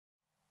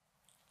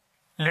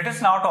Let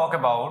us now talk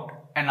about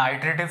an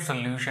iterative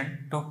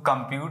solution to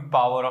compute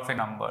power of a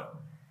number.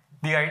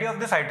 The idea of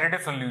this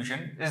iterative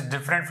solution is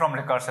different from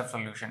recursive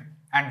solution,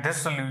 and this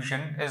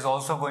solution is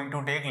also going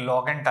to take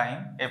log n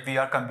time if we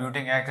are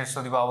computing x raised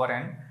to the power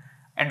n,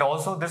 and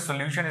also this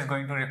solution is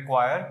going to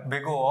require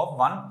big O of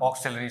one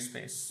auxiliary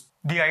space.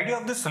 The idea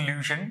of this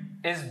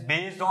solution is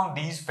based on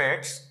these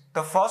facts.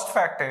 The first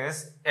fact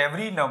is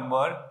every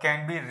number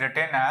can be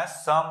written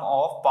as sum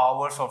of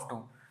powers of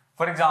 2.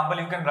 For example,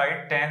 you can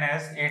write 10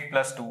 as 8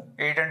 plus 2.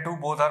 8 and 2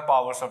 both are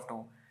powers of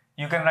 2.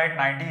 You can write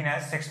 19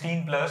 as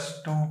 16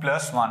 plus 2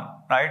 plus 1,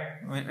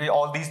 right?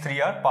 All these three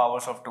are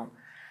powers of 2.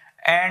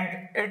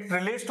 And it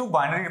relates to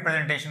binary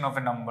representation of a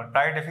number,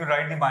 right? If you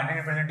write the binary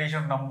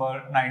representation of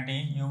number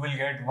 19, you will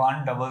get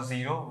 1 0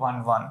 0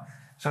 1 1.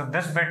 So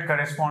this bit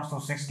corresponds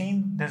to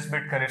 16, this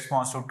bit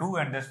corresponds to 2,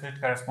 and this bit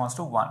corresponds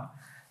to 1.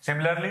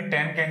 Similarly,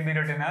 10 can be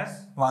written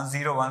as 1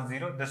 0 1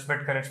 0. This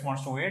bit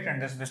corresponds to 8,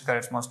 and this bit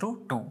corresponds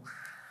to 2.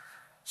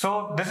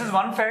 So this is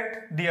one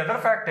fact. The other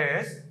fact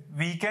is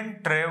we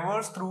can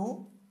traverse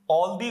through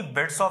all the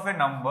bits of a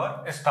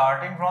number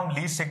starting from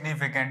least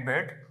significant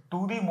bit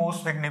to the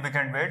most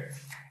significant bit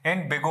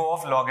in big O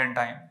of log n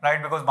time,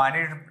 right? Because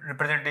binary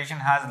representation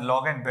has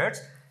log n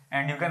bits,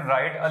 and you can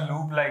write a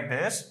loop like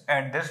this,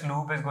 and this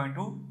loop is going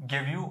to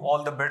give you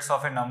all the bits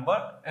of a number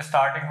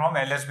starting from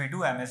LSB to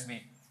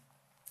MSB.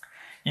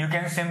 You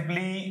can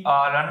simply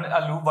run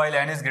a loop while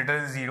n is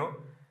greater than 0,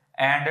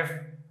 and if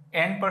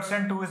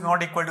n% 2 is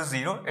not equal to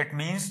 0, it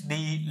means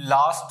the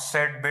last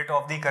set bit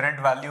of the current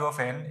value of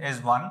n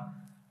is 1,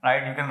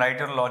 right? You can write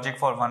your logic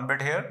for 1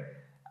 bit here.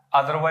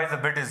 Otherwise, the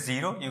bit is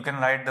 0. You can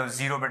write the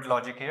 0 bit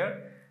logic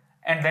here.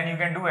 And then you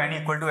can do n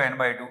equal to n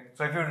by 2.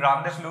 So if you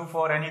run this loop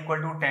for n equal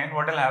to 10,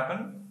 what will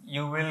happen?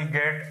 You will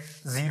get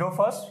 0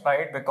 first,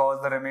 right?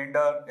 Because the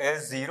remainder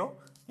is 0.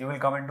 You will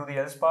come into the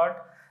else part,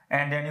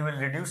 and then you will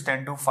reduce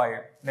 10 to 5.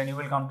 Then you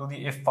will come to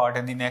the if part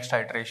in the next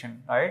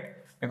iteration, right?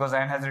 Because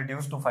n has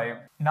reduced to 5.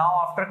 Now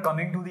after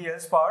coming to the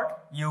else part,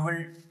 you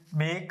will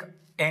make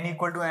n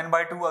equal to n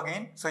by 2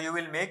 again. So you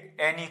will make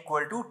n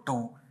equal to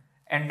 2.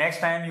 And next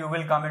time you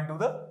will come into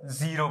the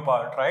 0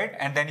 part, right?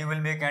 And then you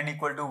will make n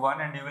equal to 1,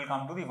 and you will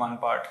come to the 1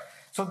 part.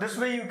 So this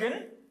way you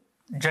can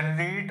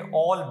generate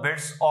all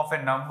bits of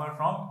a number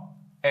from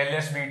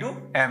LSB to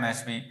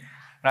MSB,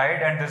 right?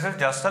 And this is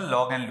just a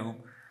log n loop.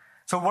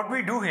 So what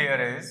we do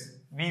here is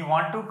we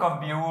want to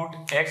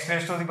compute x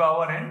raised to the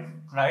power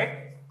n,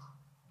 right?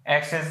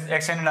 X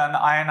and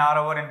I and R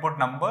our input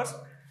numbers.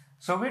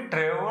 So we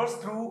traverse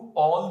through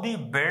all the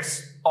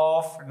bits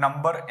of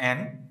number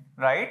n,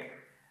 right?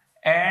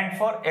 And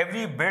for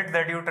every bit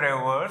that you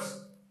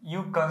traverse,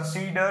 you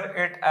consider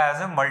it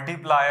as a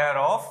multiplier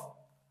of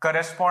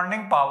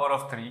corresponding power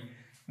of 3.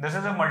 This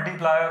is a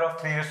multiplier of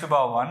 3 raised to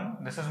power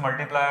 1. This is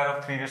multiplier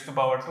of 3 raised to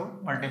power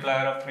 2.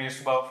 Multiplier of 3 raised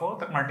to power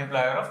 4.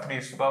 Multiplier of 3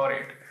 raised to power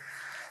 8.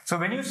 So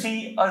when you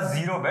see a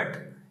 0 bit,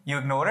 you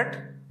ignore it.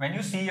 When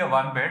you see a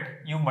 1 bit,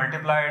 you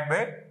multiply it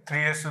by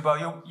 3 raised to the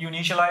power. You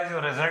initialize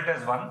your result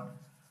as 1,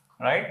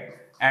 right?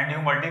 And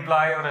you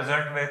multiply your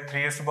result with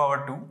 3 raised to the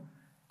power 2.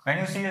 When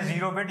you see a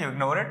 0 bit, you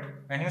ignore it.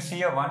 When you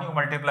see a 1, you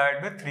multiply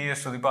it with 3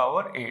 raised to the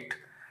power 8,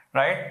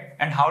 right?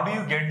 And how do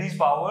you get these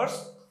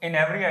powers? In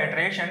every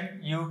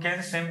iteration, you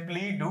can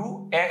simply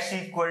do x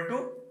equal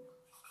to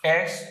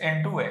x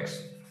into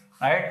x,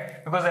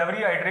 right? Because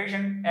every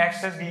iteration,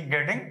 x is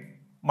getting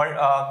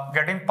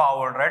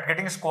powered, right?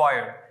 Getting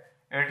squared.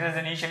 It is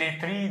initially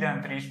 3,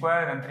 then 3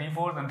 square, then 3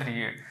 4, then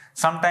 3 8.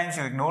 Sometimes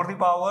you ignore the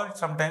power,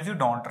 sometimes you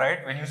don't,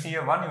 right? When you see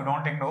a 1, you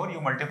don't ignore, you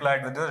multiply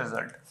it with the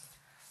result.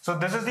 So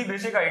this is the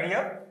basic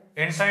idea.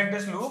 Inside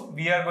this loop,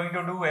 we are going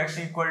to do x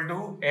equal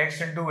to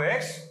x into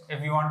x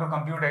if we want to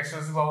compute x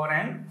raised to the power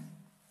n.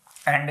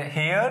 And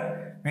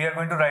here we are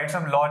going to write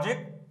some logic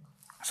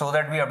so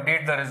that we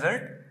update the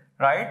result,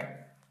 right?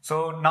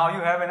 So now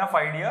you have enough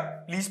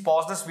idea. Please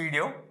pause this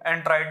video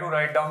and try to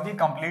write down the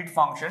complete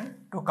function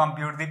to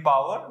compute the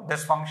power.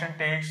 This function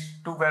takes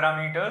two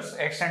parameters,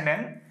 x and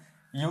n,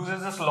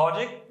 uses this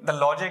logic. The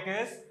logic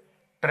is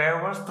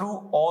traverse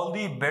through all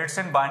the bits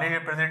in binary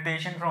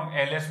representation from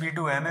LSB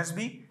to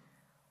MSB,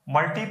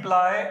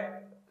 multiply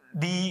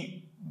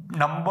the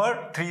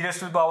number 3 raised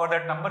to the power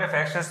that number if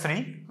x is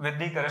 3 with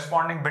the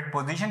corresponding bit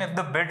position if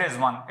the bit is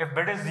 1. If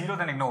bit is 0,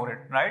 then ignore it,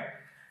 right?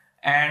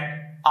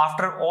 And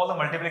after all the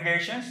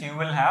multiplications, you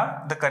will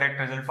have the correct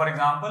result. For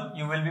example,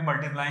 you will be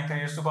multiplying 3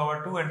 raised to the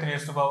power 2 and 3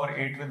 raised to the power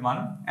 8 with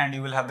 1, and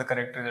you will have the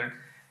correct result.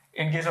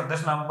 In case of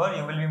this number,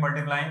 you will be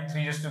multiplying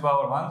 3 raised to the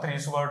power 1, 3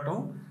 raised to the power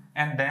 2,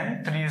 and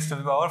then 3 raised to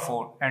the power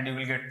 4, and you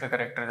will get the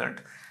correct result.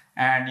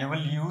 And you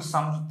will use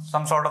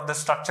some sort of the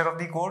structure of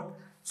the code.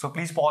 So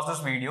please pause this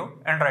video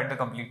and write the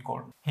complete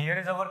code. Here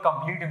is our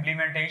complete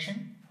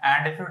implementation,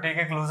 and if you take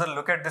a closer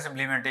look at this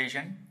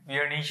implementation, we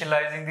are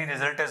initializing the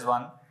result as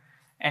 1,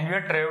 and we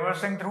are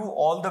traversing through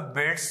all the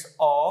bits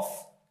of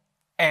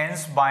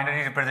n's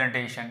binary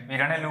representation. We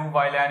run a loop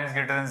while n is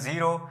greater than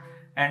 0,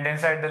 and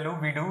inside the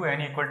loop we do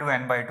n equal to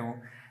n by 2,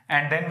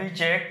 and then we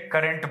check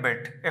current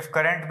bit. If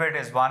current bit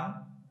is 1,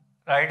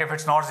 right, if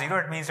it's not 0,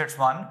 it means it's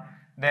 1,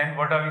 then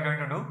what are we going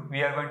to do?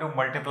 We are going to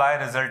multiply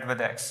result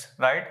with x,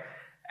 right?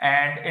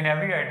 And in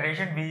every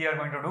iteration, we are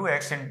going to do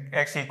x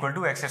equal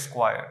to x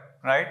square,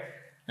 right?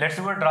 Let's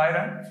do a dry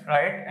run,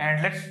 right?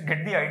 And let's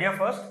get the idea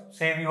first.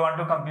 Say we want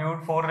to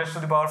compute 4 raised to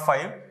the power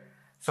 5.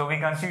 So we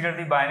consider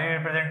the binary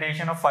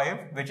representation of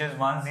 5, which is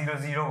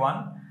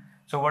 1001.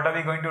 So what are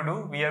we going to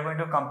do? We are going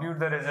to compute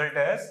the result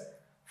as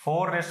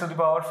 4 raised to the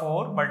power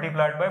 4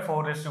 multiplied by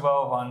 4 raised to the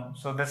power 1.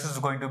 So this is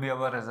going to be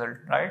our result,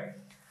 right?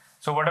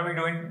 So what are we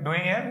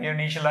doing here? We are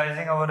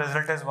initializing our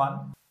result as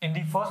 1. In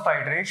the first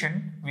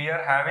iteration, we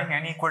are having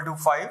n equal to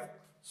 5.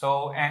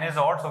 So n is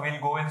odd, so we'll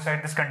go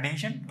inside this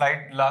condition,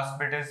 right? Last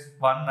bit is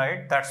 1,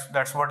 right?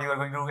 That's what you are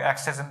going to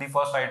access in the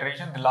first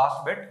iteration, the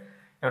last bit.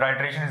 Your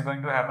iteration is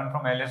going to happen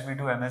from LSB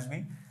to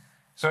MSB.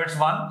 So it's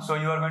 1, so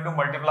you are going to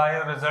multiply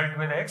your result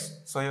with x,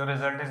 so your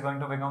result is going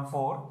to become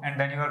 4, and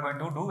then you are going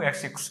to do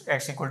x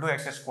equal to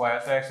x square,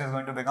 so x is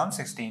going to become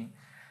 16.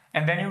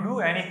 And then you do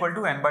n equal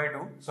to n by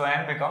 2, so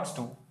n becomes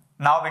 2.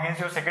 Now begins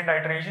your second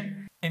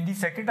iteration. In the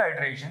second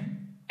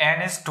iteration,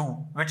 n is 2,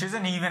 which is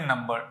an even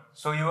number.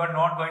 So you are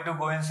not going to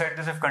go inside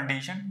this if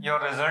condition, your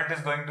result is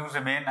going to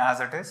remain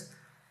as it is.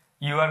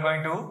 You are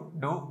going to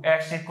do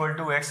x equal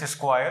to x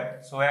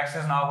square, so x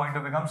is now going to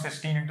become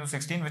 16 into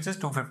 16, which is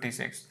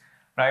 256.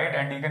 Right,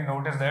 and you can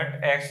notice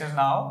that x is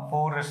now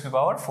 4 raised to the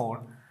power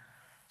 4.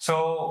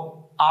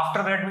 So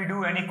after that we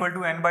do n equal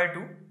to n by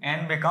 2,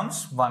 n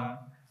becomes 1.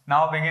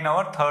 Now begin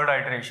our third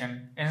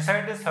iteration.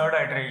 Inside this third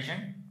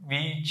iteration,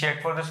 we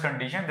check for this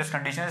condition. This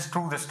condition is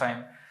true this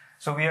time.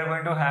 So we are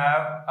going to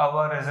have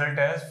our result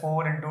as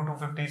 4 into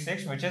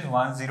 256, which is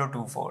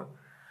 1024.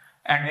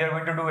 And we are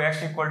going to do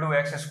x equal to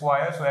x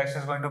square, so x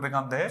is going to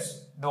become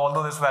this,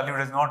 although this value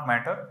does not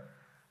matter,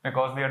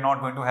 because we are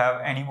not going to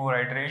have any more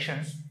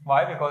iterations.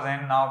 Why? Because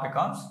n now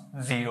becomes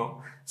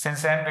 0.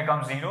 Since n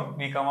becomes 0,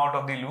 we come out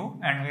of the loop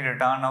and we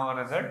return our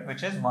result,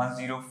 which is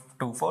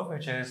 1024,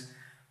 which is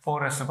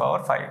 4 raised to the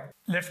power 5.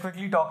 Let's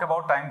quickly talk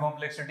about time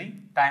complexity.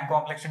 Time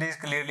complexity is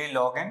clearly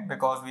log n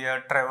because we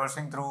are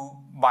traversing through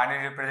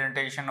binary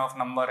representation of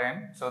number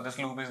n. So this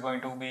loop is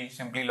going to be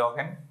simply log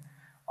n.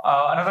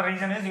 Another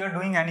reason is you are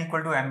doing n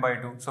equal to n by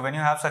 2. So when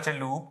you have such a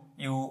loop,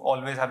 you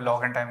always have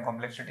log n time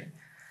complexity.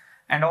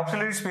 And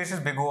auxiliary space is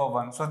big O of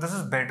 1. So this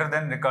is better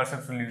than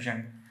recursive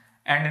solution.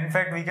 And in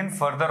fact, we can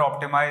further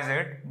optimize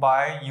it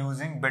by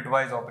using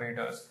bitwise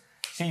operators.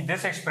 See,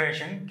 this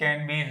expression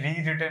can be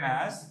rewritten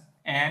as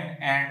n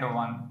and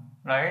 1,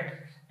 right?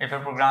 If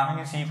you're programming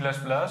in C++,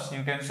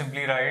 you can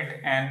simply write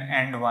n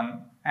and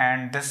 1.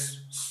 And this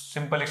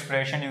simple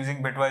expression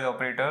using bitwise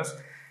operators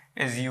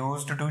is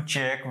used to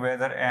check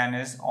whether n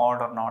is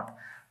odd or not.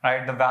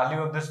 Right, the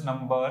value of this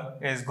number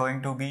is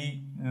going to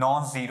be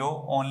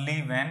non-zero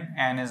only when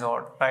n is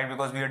odd, right?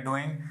 Because we are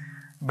doing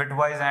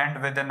bitwise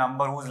AND with a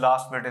number whose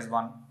last bit is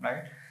 1,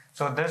 right?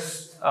 So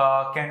this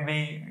can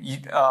be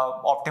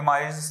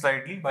optimized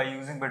slightly by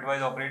using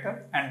bitwise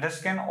operator, and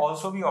this can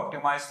also be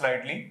optimized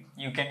slightly.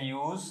 You can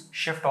use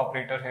shift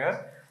operator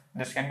here.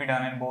 This can be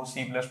done in both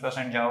C++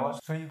 and Java.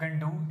 So you can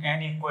do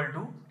n equal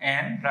to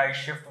n, right,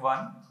 shift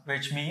 1,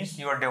 which means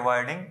you are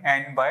dividing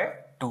n by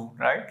 2,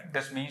 right?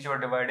 This means you are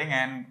dividing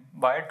n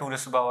by 2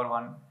 raised to the power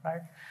 1,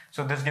 right?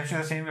 So this gives you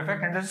the same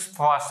effect, and this is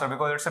faster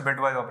because it's a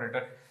bitwise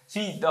operator.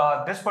 See,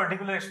 this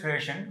particular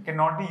expression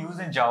cannot be used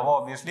in Java,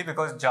 obviously,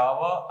 because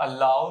Java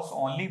allows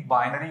only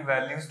binary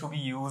values to be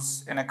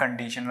used in a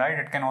condition, right?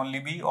 It can only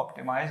be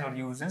optimized or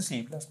used in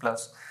C++.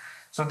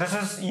 So this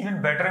is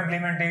even better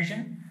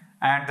implementation,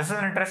 and this is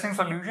an interesting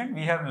solution.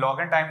 We have log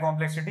n time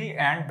complexity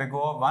and big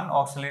O of 1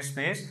 auxiliary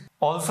space.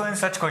 Also in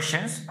such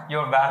questions,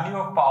 your value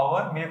of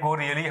power may go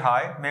really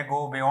high, may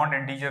go beyond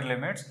integer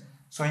limits.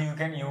 So you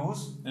can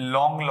use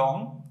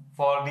long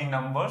for the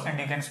numbers, and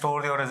you can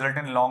store your result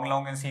in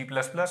long in C++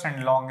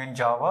 and long in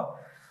Java.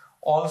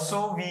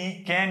 Also,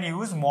 we can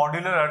use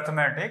modular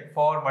arithmetic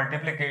for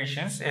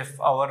multiplications if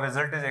our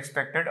result is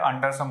expected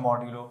under some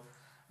modulo.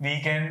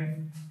 We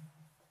can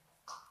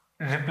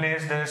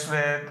replace this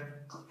with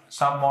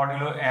some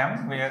modulo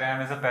m, where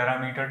m is a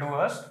parameter to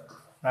us,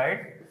 right?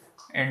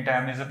 Int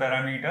m is a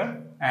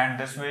parameter, and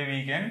this way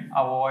we can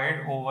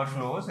avoid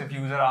overflows if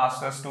user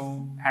asks us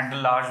to handle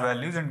large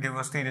values and give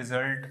us the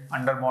result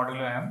under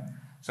modulo m.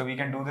 So we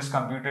can do this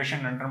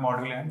computation under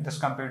modulo m. This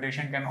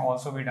computation can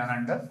also be done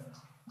under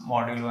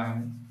modulo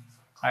m,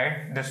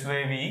 right? This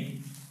way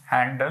we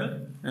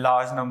handle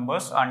large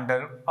numbers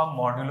under a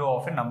modulo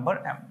of a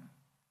number m.